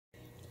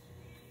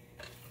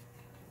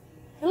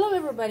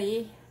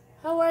everybody,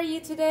 how are you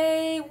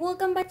today?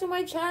 Welcome back to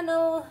my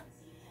channel,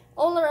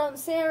 All Around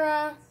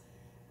Sarah.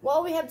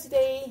 What we have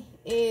today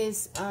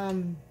is I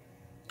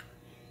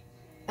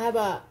have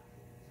a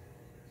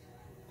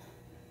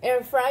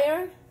air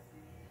fryer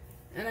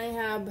and I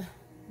have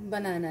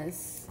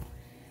bananas.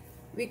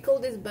 We call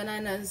these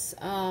bananas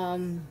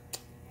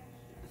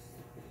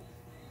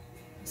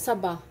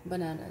Sabah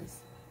bananas,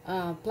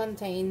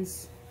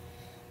 plantains.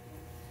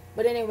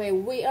 But anyway,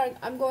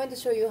 I'm going to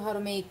show you how to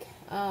make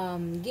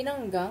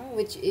GINANG,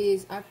 which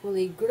is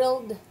actually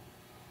grilled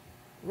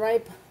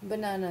ripe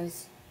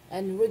bananas,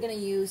 and we're gonna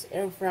use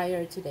air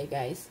fryer today,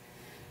 guys.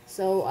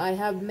 So I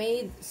have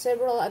made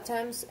several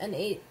attempts and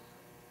it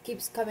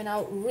keeps coming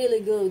out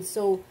really good.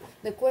 So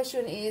the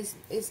question is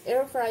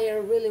air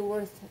fryer really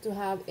worth to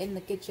have in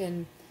the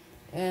kitchen?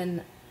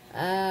 And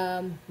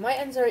my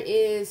answer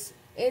is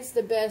it's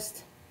the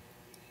best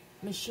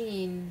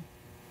machine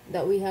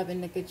that we have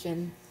in the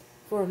kitchen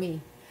for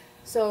me.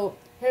 So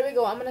here we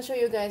go. I'm gonna show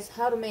you guys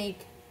how to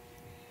make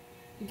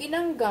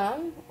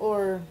GINANG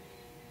or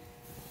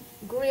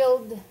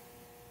grilled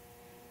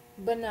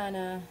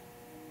banana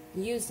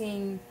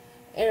using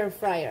air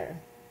fryer.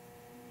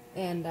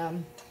 And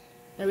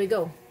there we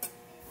go.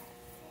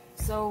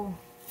 So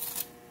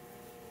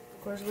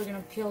of course we're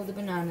gonna peel the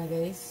banana,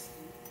 guys.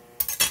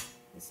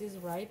 This is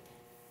ripe.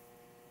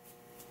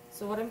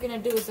 So what I'm gonna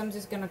do is I'm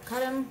just gonna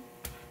cut them.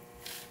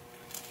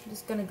 I'm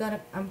just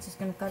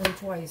gonna cut them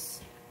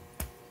twice.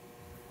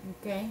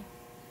 Okay.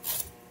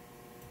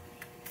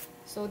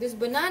 So these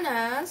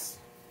bananas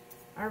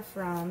are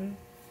from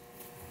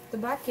the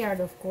backyard,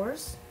 of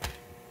course,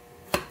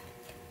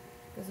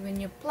 because when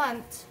you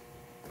plant,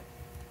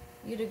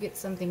 you do get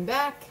something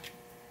back.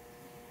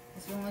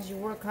 As long as you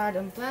work hard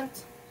and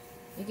plant,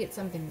 you get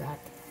something back.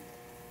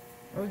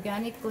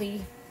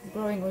 Organically,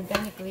 growing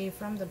organically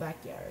from the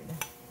backyard.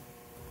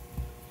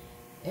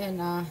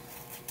 And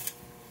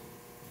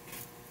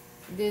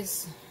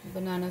these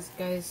bananas,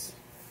 guys,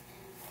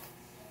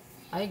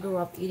 I grew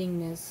up eating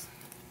this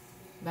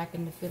back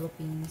in the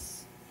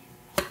Philippines.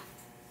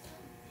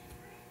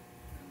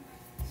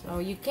 So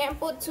you can't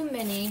put too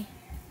many.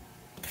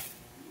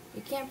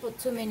 You can't put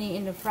too many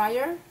in the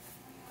fryer.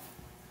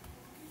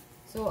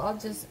 So I'll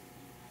just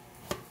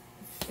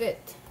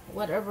fit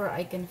whatever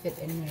I can fit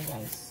in here,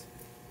 guys.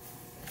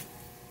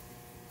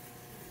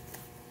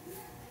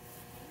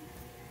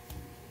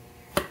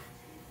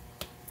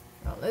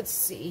 Well, let's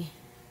see.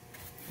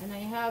 And I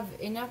have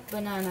enough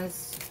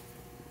bananas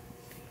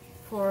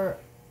for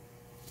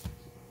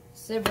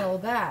several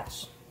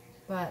batch,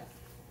 but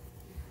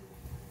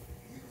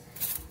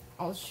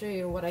I'll show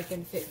you what I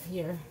can fit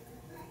here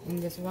in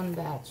this one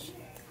batch.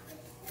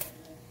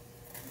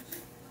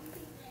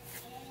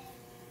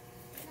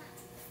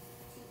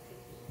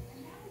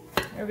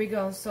 There we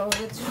go. So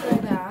let's try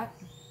that.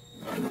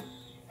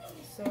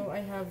 So I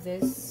have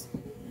this.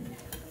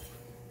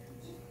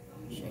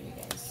 I'll show you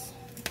guys.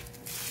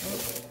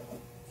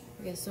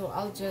 Okay, so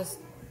I'll just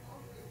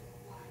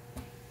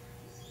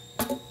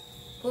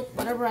put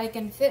whatever I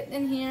can fit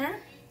in here.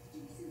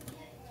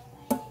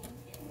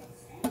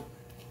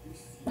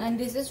 And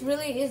this is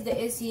really the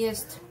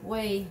easiest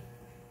way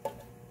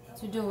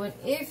to do it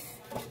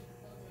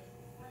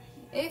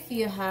if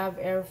you have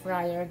air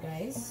fryer,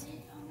 guys.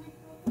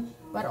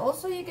 But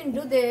also you can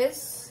do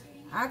this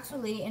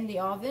actually in the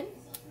oven.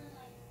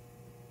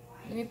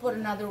 Let me put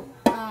another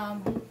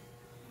I'm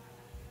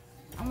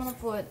gonna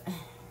put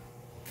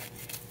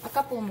a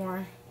couple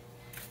more.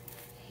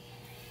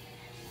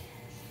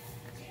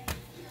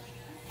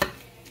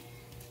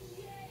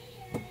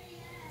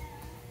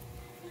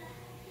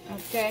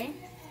 Okay.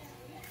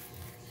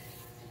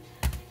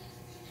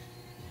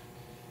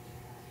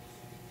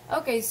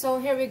 Okay, so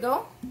here we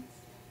go.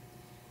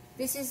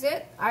 This is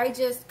it. I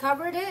just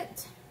covered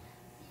it.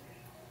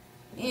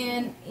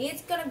 And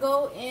it's gonna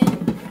go in.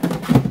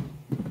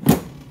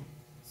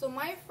 So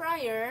my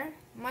air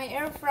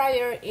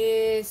fryer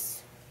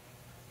is,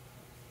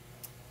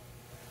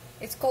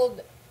 it's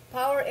called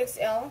Power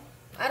XL.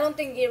 I don't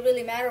think it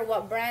really matters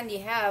what brand you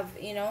have,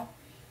 you know,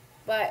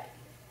 but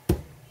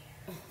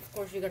of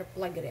course you gotta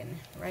plug it in,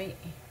 right?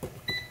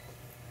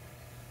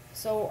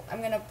 So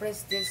I'm gonna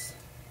press this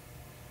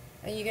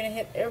and you're gonna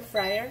hit air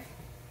fryer.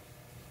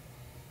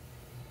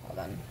 Hold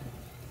on.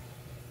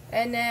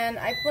 And then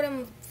I put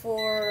them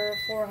for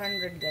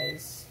 400,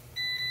 guys.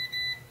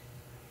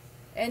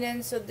 And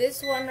then so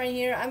this one right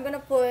here, I'm gonna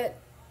put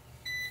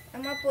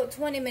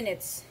 20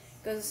 minutes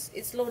because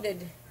it's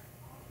loaded.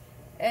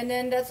 And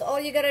then that's all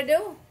you gotta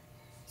do.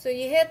 So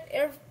you hit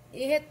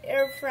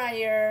air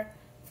fryer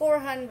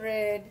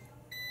 400,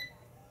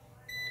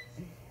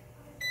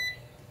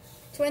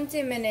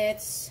 20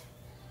 minutes,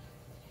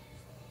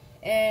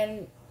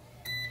 and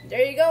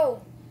there you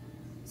go.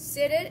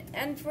 Set it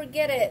and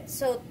forget it.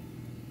 So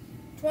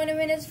 20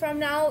 minutes from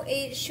now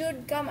it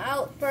should come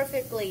out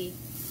perfectly.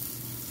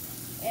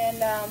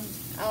 And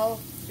I'll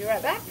be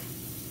right back.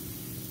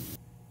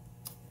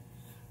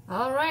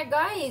 Alright,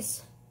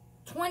 guys,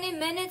 20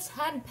 minutes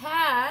had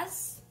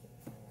passed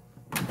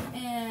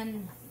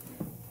and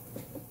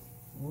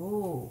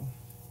Ooh,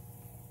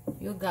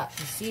 you got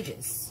to see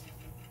this.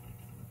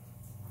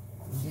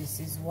 This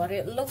is what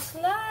it looks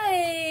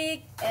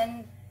like,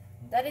 and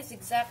that is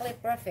exactly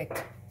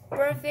perfect.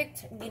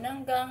 Perfect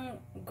ginanggang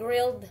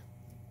grilled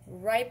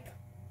ripe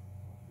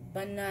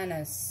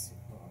bananas.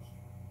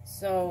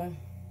 So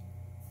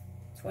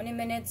 20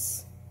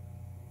 minutes,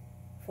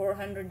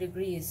 400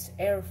 degrees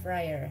air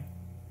fryer.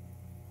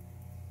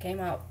 Came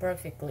out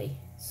perfectly.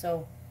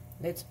 So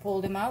let's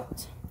pull them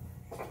out.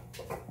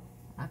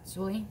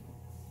 Actually,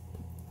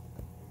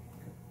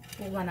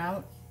 pull one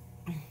out.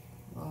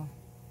 Oh.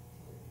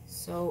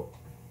 So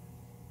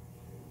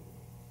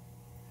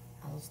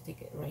I'll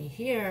stick it right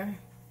here.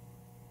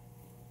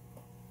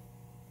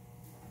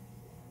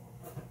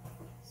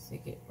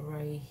 Stick it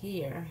right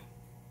here.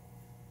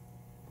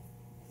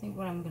 I think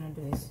what I'm gonna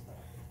do is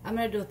I'm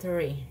gonna do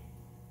 3.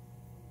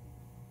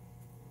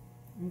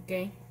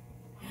 Okay.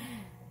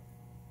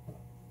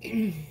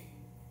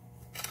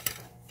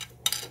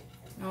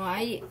 No,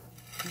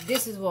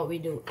 this is what we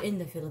do in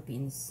the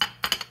Philippines.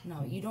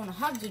 No, you don't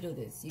have to do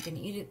this. You can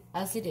eat it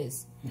as it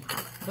is.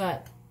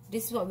 But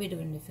this is what we do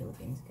in the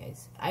Philippines,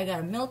 guys. I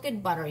got a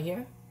melted butter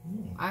here.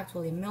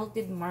 Actually,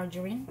 melted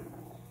margarine.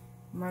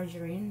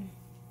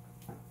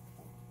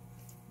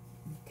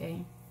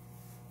 Okay.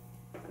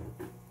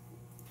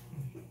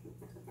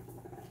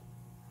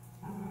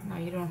 No,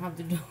 you don't have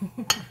to do.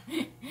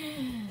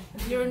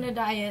 If you're in a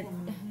diet,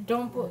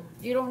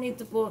 you don't need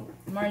to put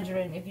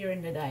margarine if you're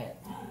in the diet.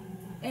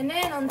 And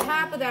then on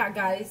top of that,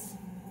 guys,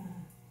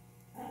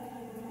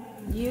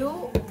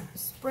 you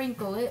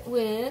sprinkle it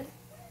with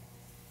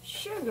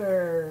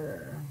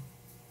sugar.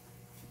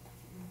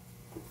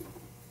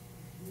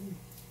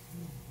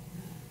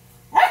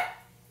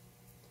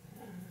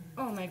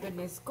 Oh my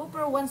goodness,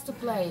 Cooper wants to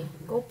play.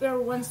 Cooper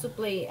wants to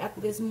play at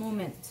this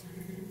moment.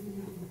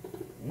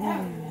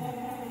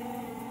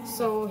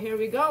 So here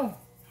we go.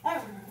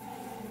 Let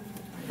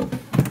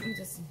me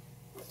just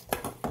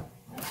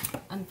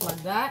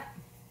unplug that.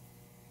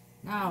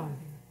 Now,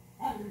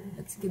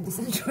 let's give this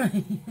a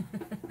try.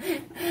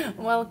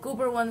 While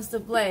Cooper wants to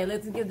play,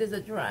 let's give this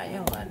a try.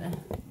 Hold on.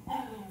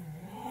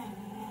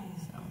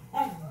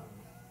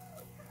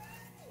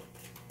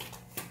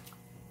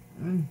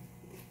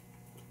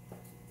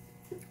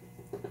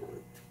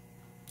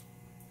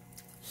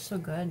 So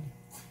good.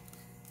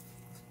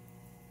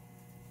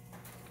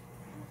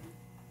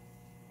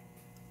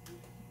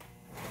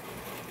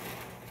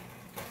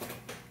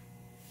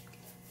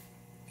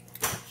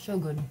 So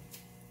good.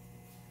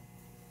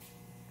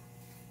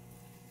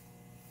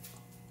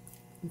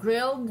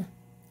 Grilled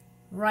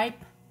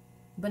ripe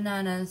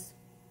bananas.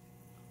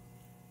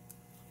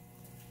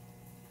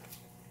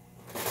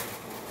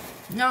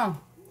 No,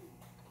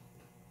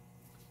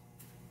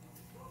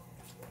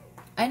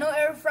 I know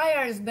air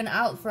fryer has been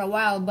out for a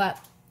while, but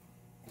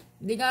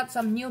they got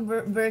some new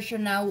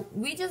version now.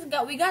 We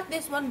got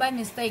this one by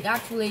mistake.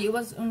 Actually, it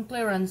was on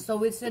clearance, so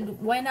we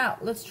said, why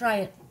not? Let's try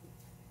it.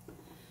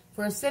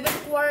 For a 7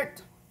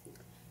 quart,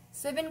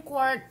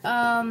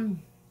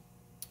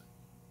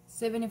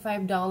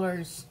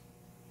 $75.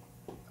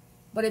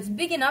 But it's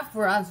big enough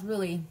for us,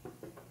 really.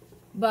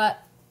 But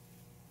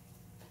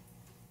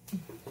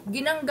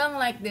ginanggang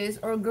like this,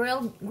 or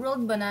grilled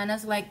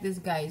bananas like this,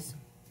 guys,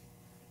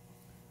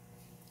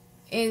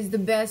 is the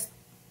best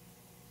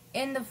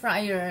in the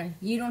fryer.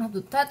 You don't have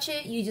to touch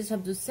it. You just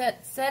have to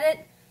set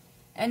it,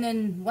 and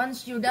then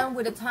once you're done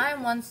with the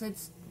time, once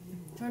it's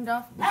turned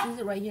off, this is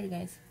it right here,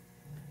 guys.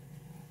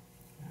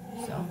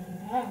 So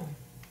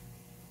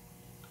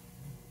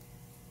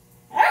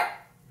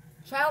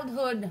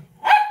childhood.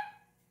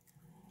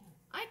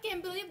 I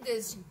can't believe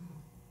this.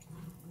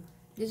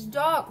 This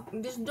dog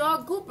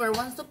Cooper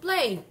wants to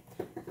play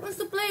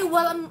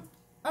while I'm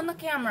on the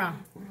camera.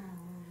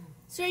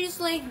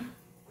 Seriously.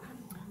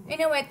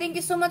 Anyway, thank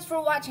you so much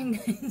for watching,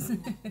 guys.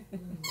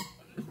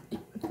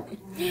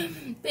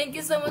 Thank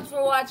you so much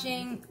for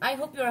watching. I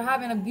hope you're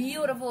having a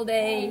beautiful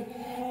day.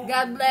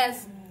 God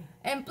bless.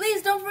 And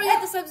please don't forget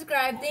to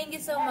subscribe. Thank you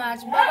so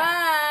much.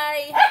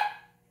 Bye-bye.